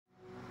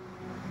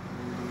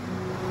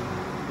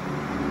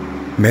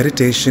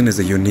Meditation is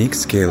a unique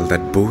skill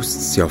that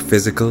boosts your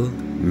physical,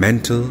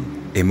 mental,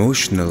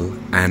 emotional,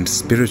 and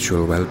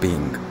spiritual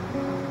well-being.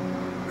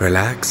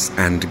 Relax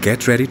and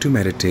get ready to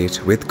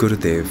meditate with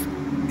Gurudev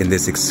in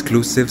this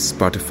exclusive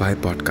Spotify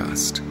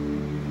podcast.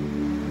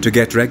 To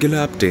get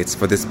regular updates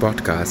for this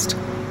podcast,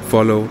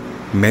 follow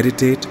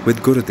Meditate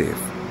with Gurudev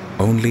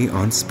only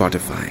on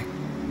Spotify.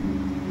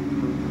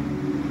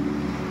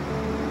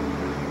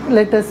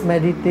 Let us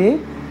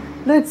meditate.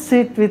 Let's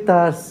sit with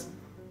our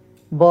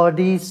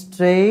body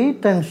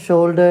straight and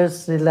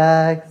shoulders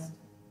relaxed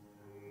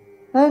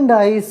and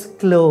eyes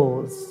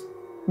closed.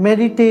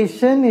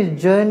 Meditation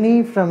is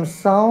journey from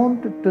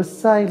sound to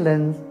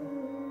silence,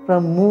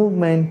 from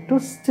movement to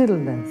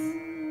stillness.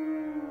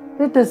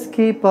 Let us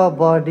keep our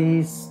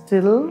body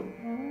still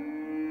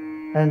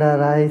and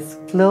our eyes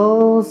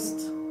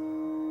closed.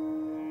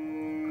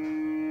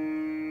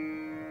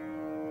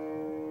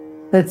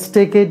 Let's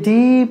take a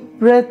deep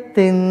breath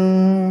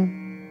in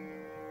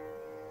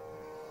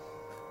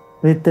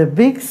with a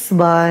big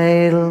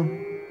smile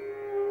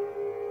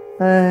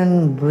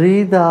and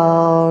breathe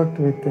out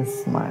with a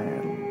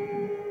smile.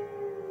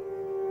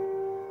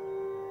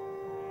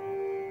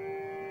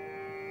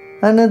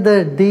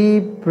 Another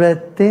deep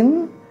breath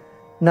in.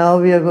 Now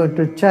we are going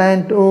to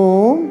chant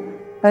Om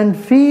and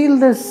feel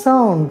the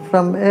sound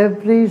from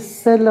every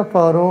cell of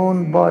our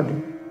own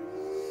body.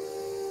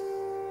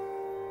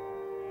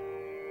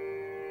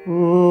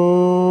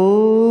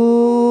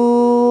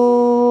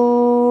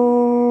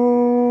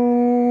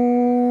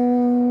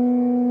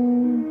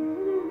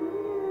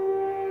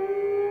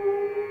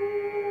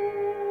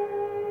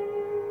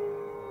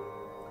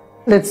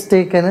 Let's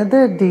take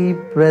another deep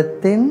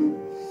breath in.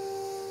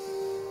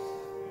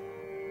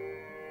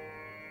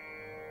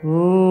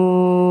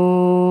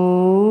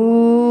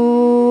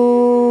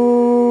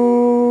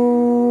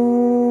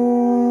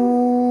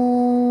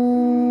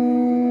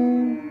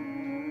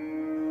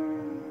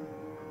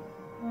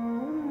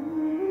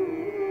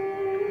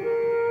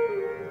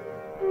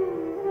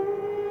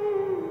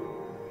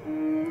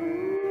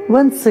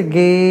 Once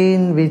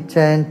again we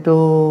chant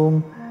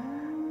Om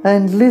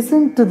and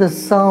listen to the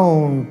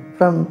sound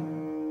from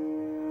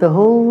the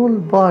whole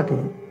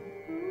body.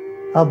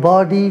 A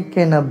body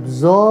can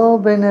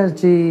absorb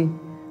energy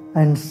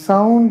and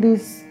sound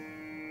is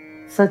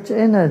such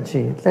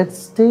energy.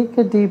 Let's take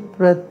a deep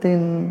breath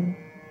in.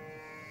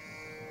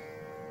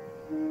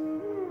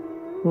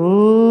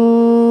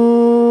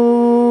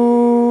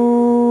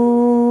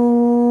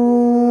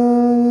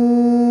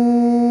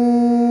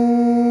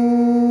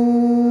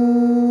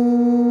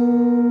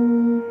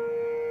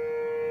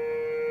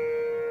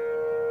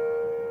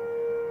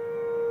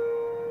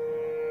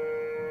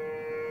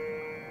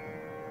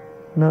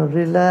 Now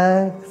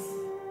relax.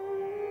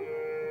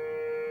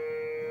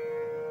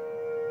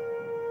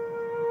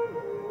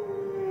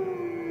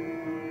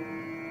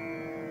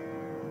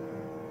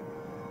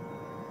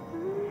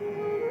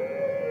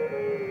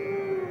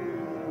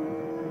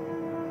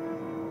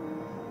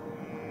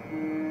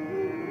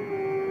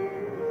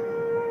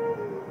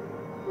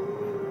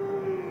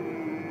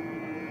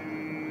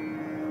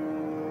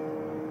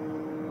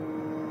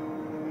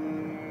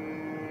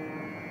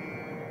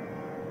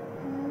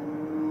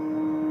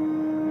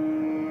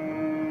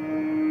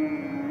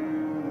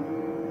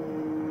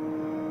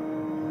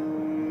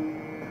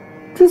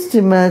 Just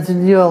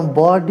imagine your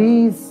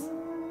body is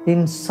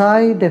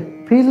inside a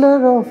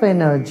pillar of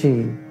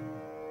energy.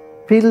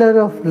 Pillar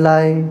of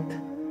light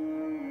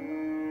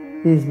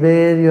is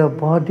where your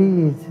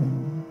body is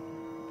in.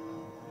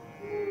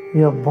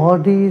 Your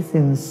body is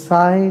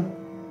inside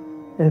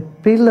a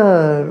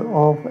pillar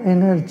of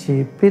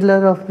energy,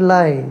 pillar of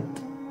light.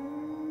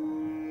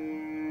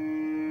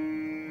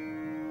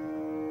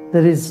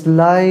 There is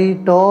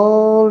light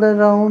all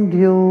around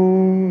you,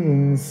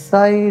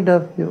 inside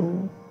of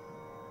you.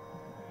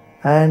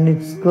 And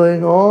it's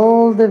going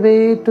all the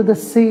way to the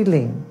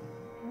ceiling.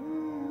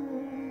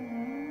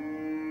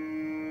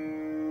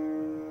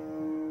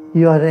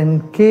 You are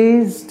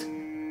encased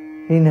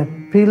in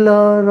a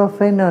pillar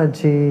of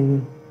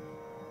energy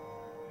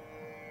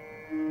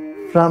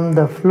from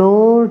the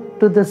floor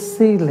to the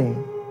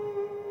ceiling.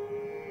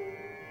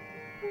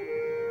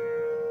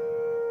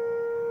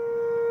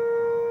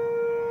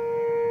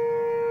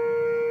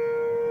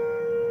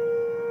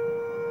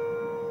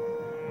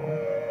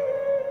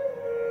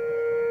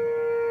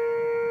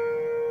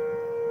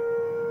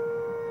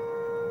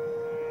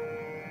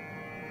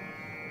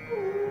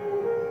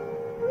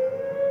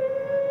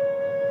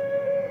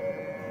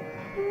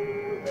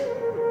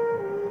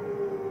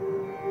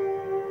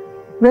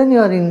 When you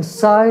are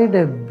inside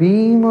a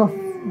beam of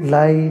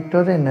light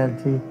or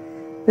energy,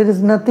 there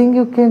is nothing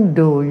you can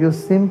do. You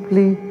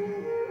simply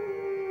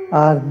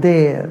are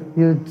there.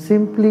 You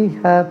simply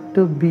have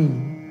to be.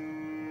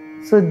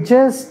 So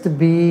just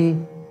be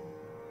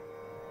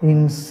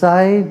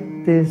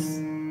inside this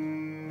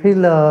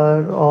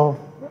pillar of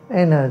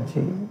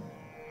energy.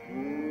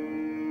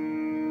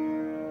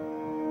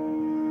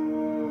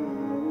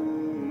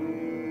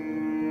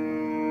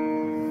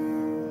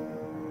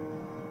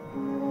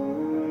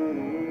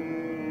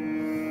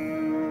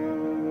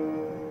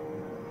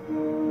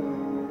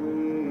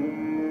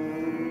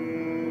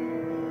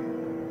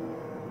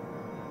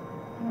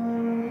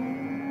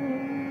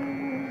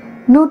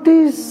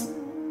 Notice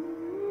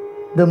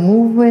the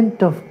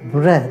movement of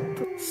breath.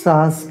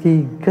 सांस की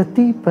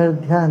गति पर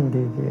ध्यान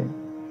दीजिए.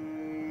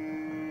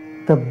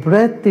 The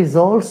breath is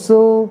also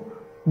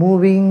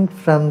moving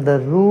from the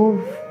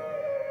roof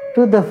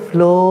to the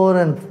floor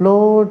and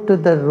floor to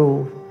the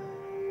roof.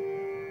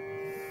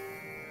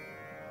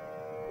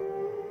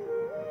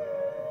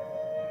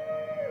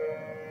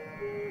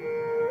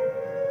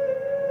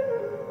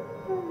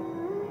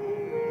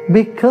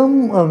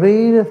 Become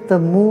aware of the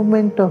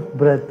movement of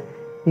breath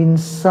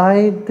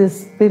inside this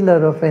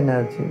pillar of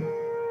energy.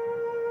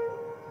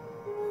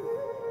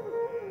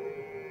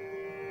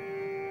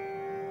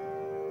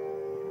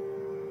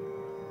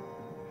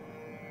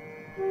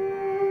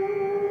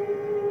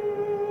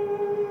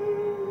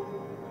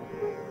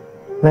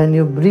 When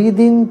you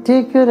breathe in,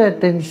 take your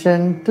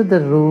attention to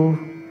the roof,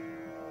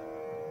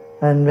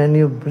 and when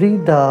you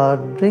breathe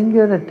out, bring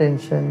your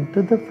attention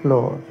to the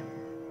floor.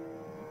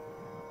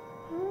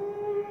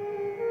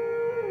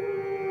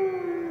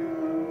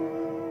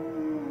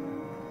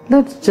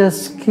 Let's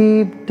just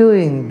keep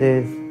doing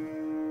this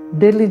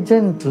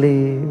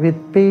diligently with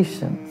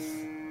patience.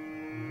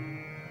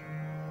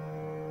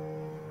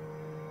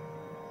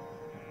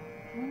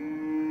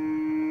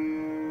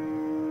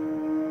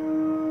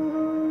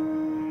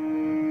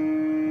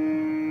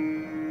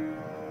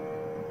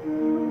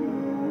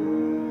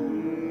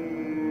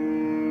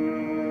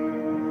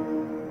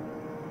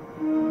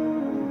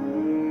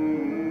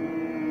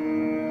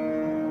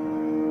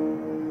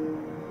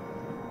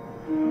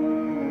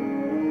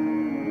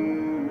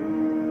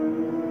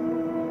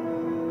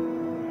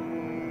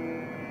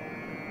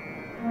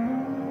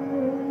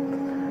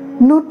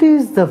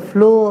 Notice the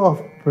flow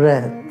of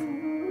breath.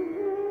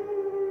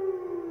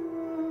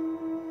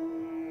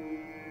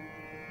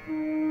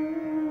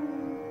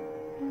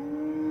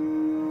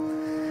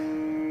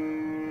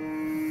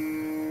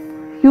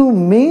 You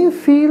may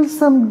feel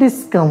some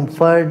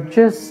discomfort,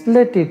 just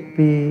let it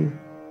be.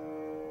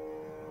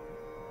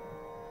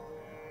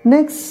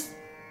 Next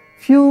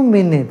few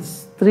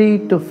minutes,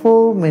 3 to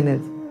 4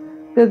 minutes,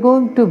 we are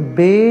going to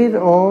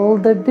bear all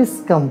the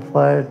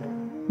discomfort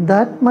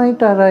that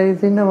might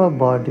arise in our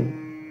body.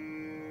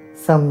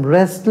 Some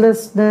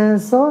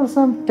restlessness or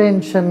some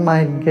tension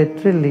might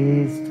get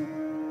released,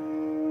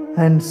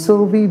 and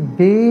so we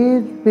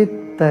bear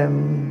with them,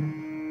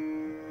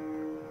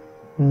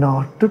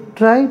 not to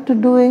try to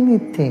do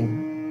anything.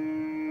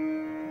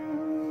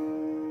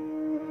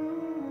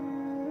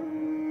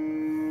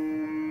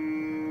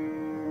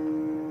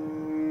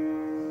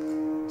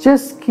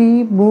 Just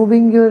keep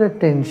moving your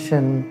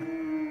attention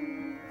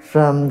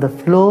from the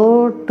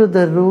floor to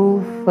the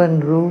roof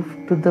and roof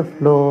to the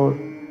floor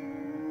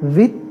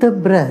with the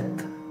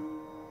breath.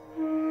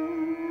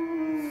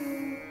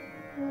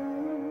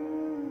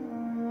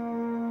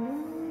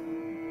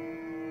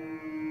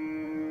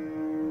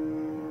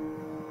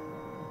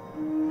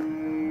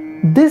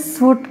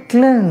 This would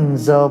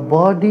cleanse our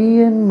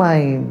body and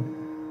mind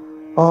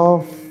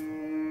of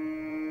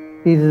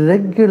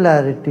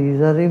irregularities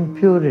or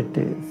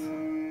impurities.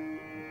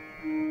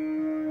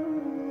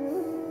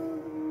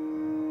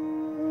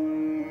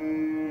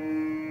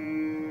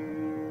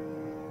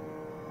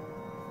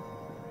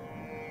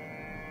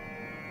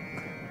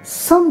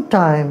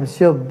 Sometimes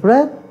your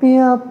breath may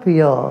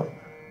appear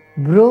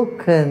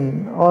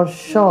broken or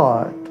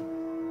short.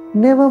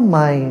 Never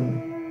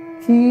mind.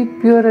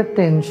 Keep your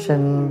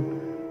attention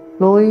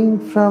flowing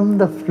from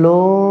the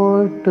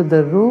floor to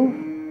the roof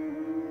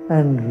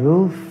and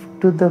roof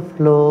to the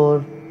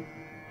floor,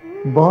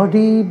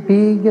 body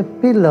being a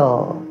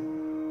pillar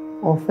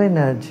of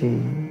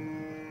energy.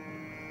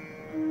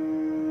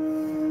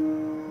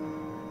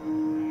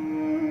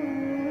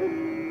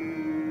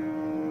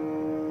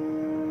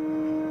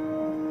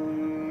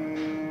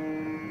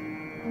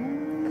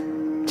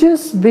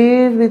 Just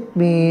bear with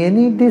me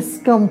any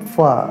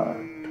discomfort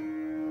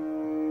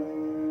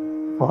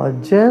for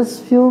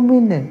just few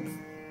minutes.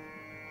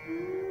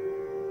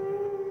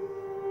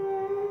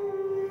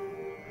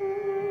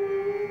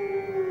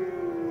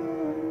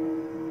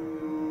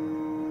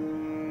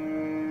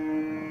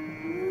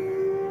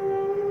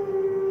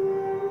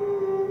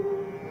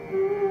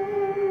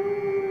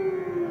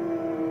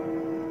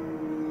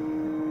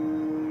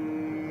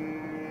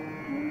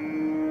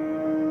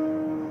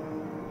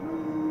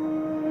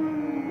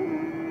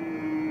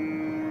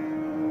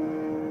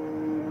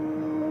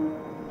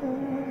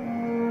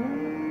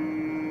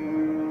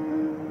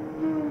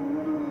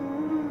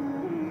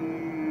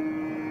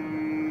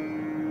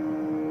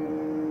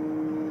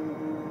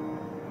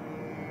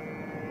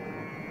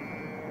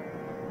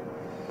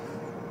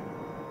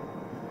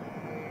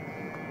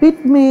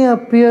 It may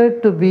appear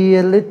to be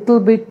a little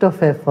bit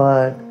of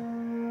effort,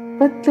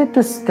 but let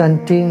us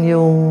continue.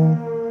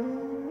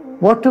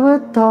 Whatever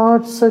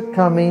thoughts are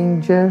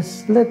coming,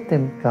 just let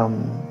them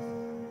come.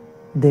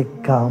 They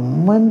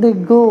come and they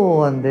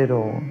go on their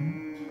own.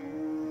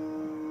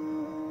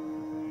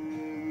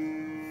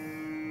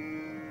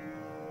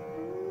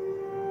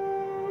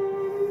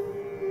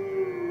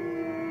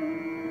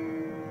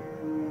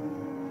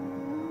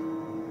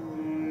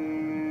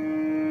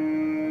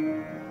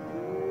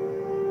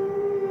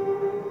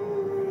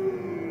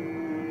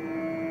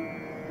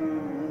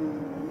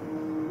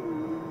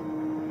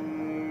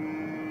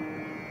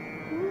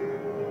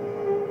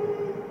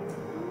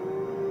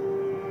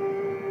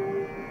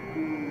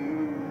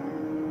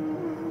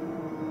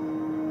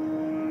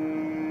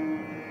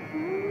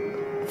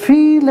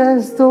 Feel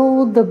as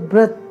though the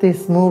breath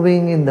is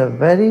moving in the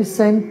very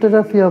center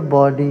of your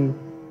body,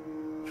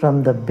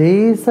 from the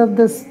base of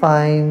the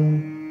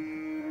spine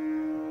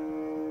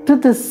to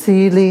the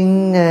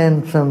ceiling,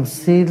 and from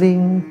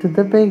ceiling to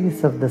the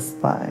base of the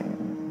spine.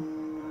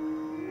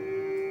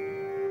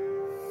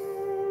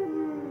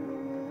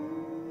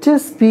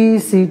 Just be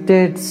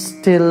seated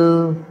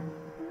still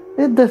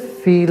with the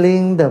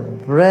feeling the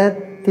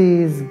breath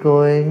is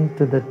going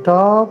to the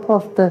top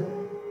of the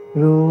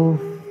roof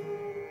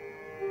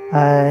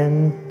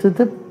and to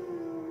the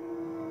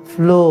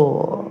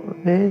floor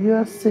where you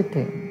are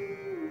sitting.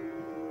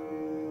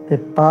 They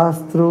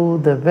pass through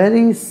the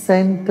very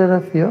center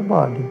of your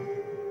body.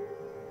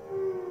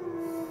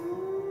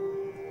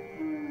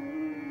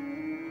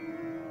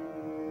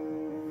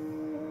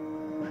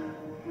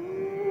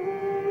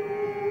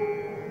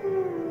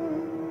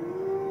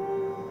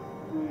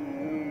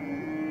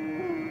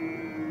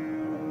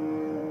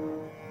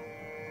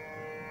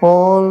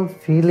 All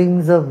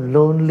feelings of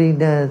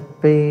loneliness,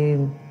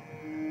 pain,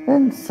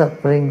 and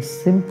suffering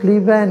simply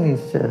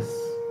vanishes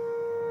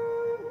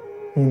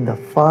in the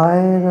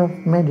fire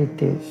of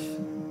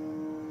meditation.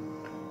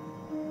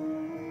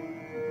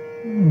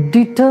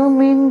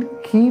 Determined,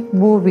 keep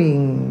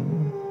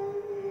moving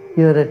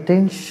your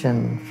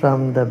attention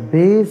from the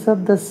base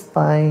of the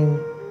spine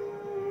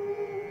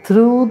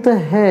through the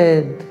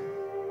head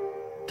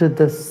to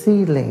the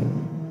ceiling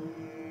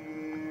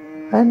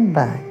and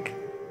back.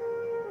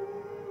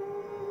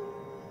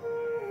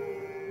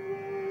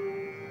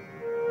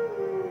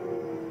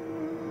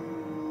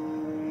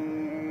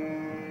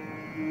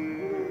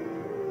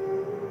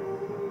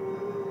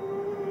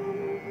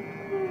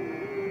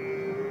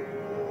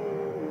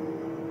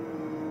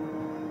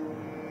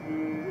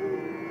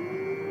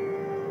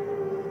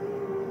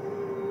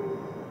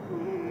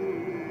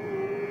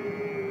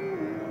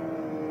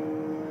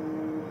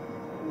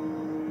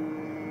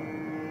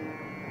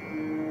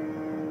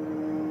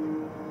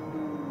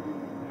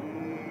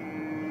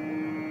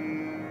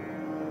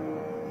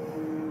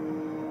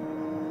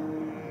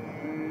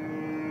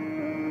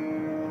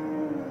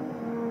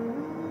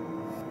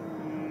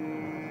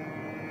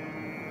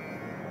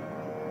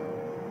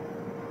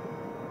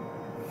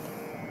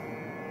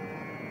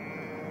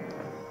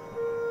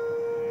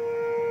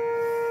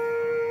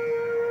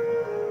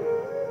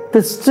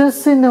 The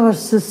stress in our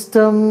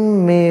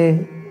system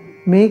may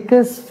make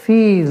us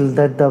feel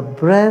that the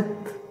breath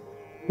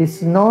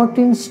is not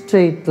in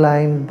straight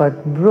line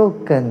but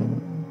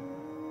broken.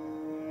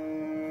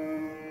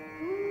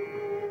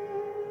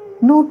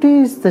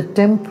 Notice the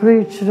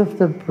temperature of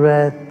the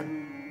breath.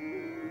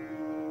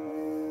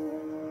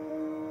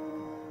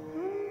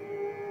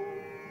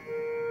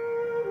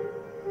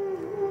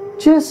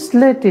 Just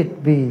let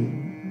it be.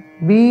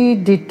 Be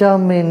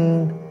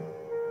determined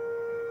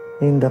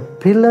in the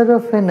pillar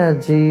of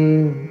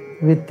energy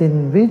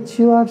within which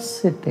you are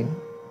sitting.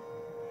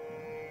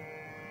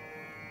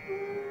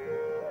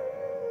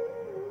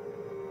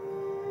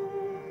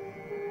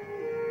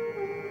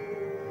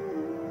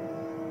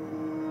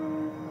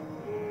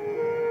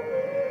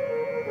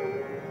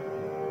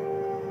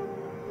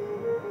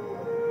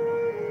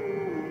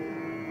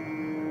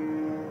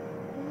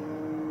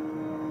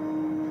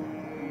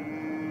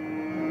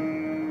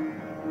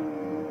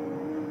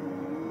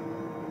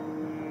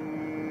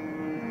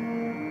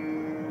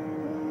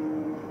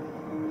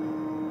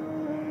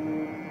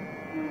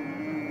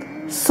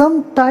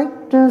 Some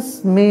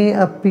tightness may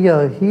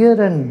appear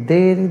here and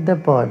there in the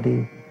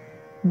body.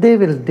 They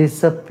will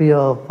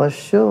disappear for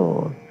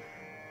sure.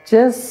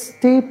 Just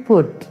stay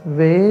put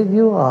where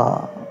you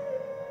are.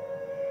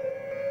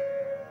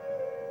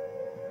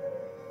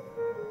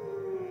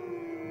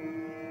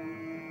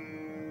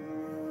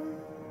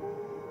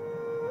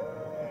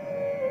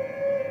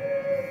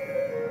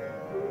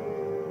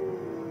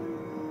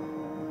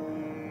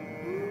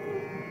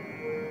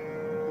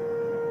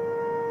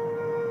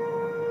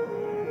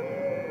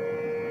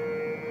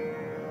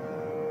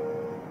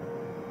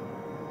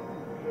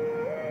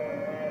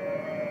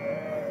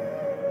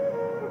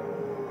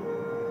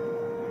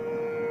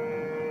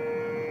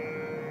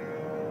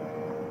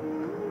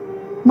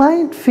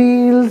 Might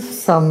feel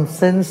some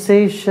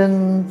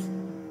sensations,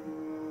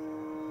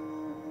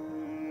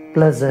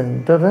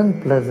 pleasant or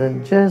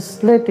unpleasant,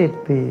 just let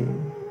it be.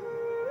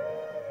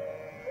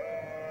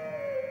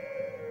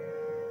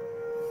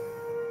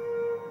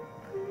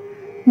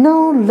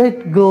 Now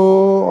let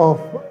go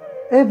of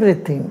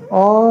everything,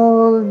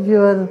 all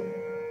your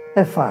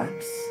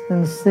efforts,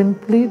 and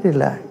simply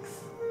relax.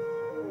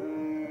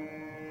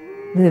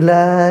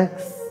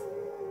 Relax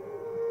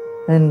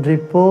and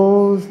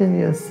repose in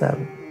yourself.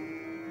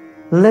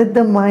 Let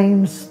the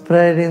mind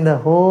spread in the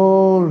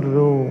whole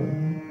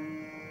room.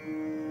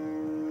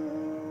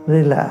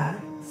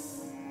 Relax.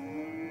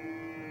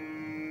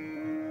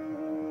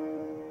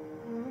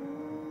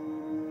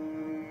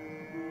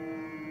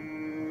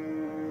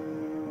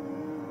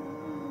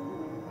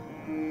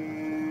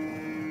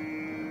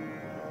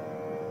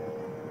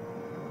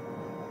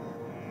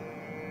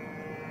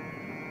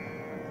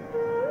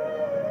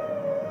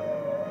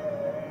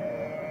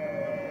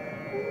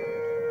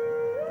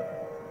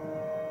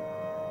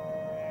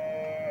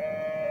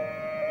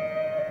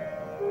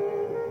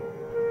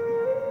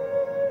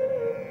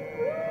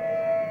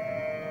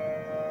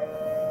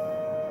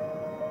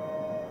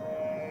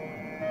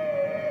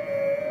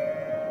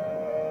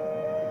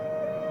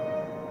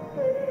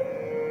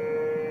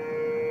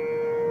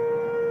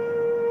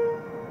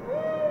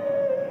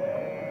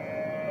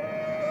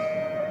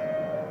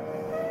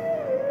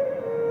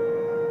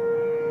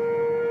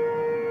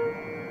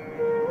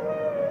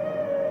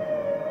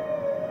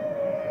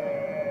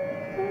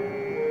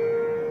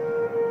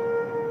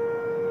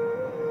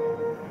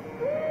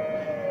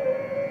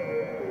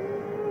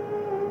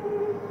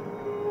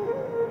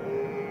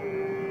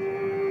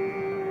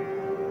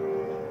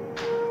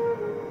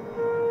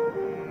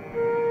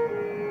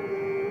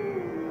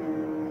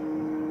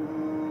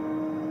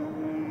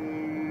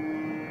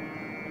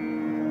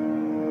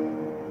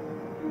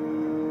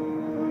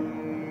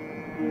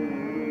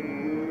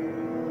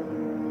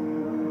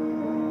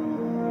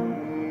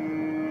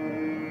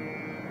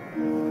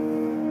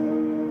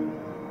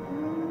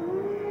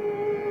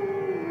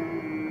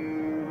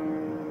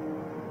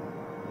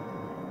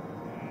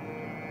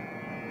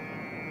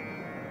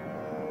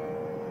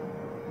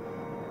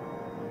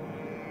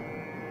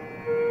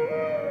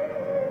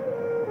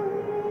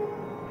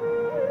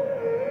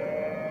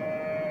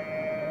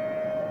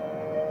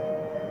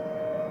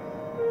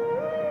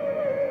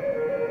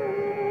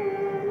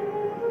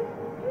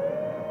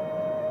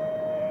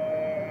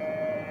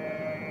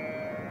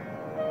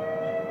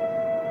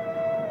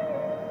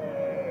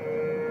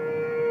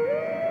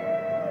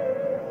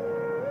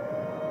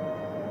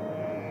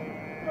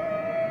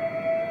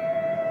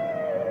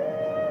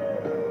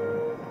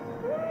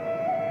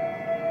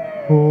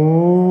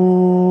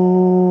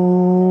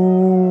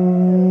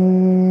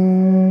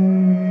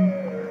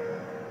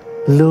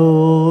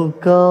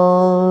 Loka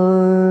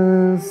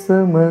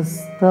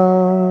samasta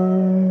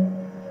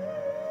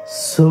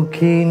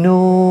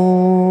sukhino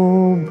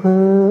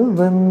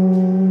bhavantu.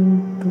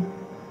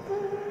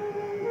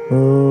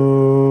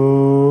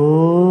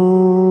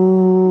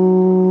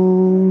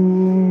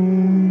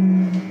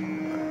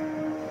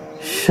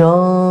 Shanti,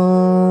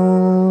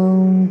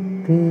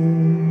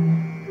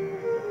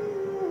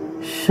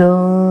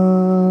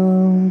 Shanti,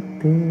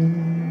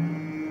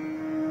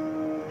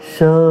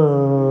 Shanti.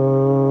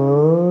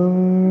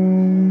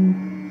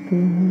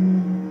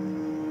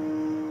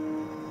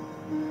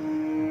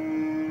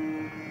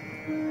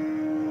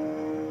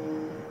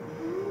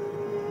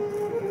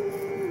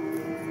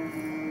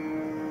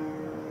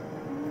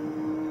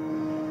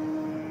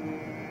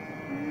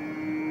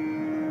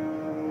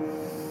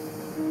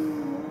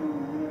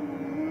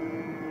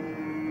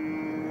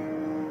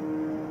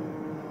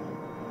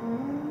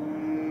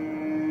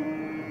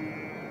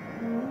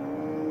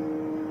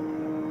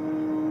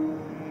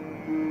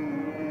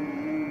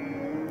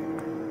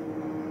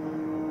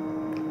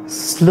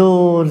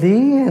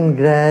 Slowly and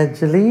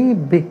gradually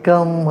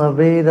become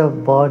aware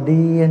of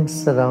body and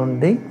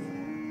surroundings.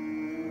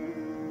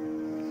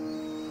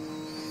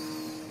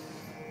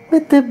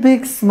 With a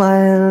big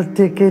smile,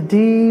 take a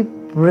deep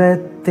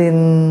breath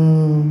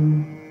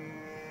in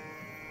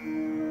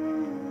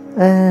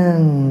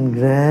and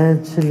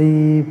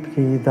gradually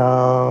breathe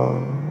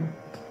out.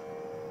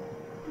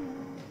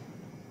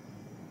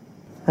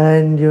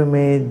 And you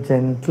may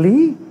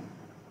gently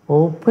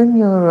open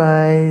your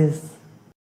eyes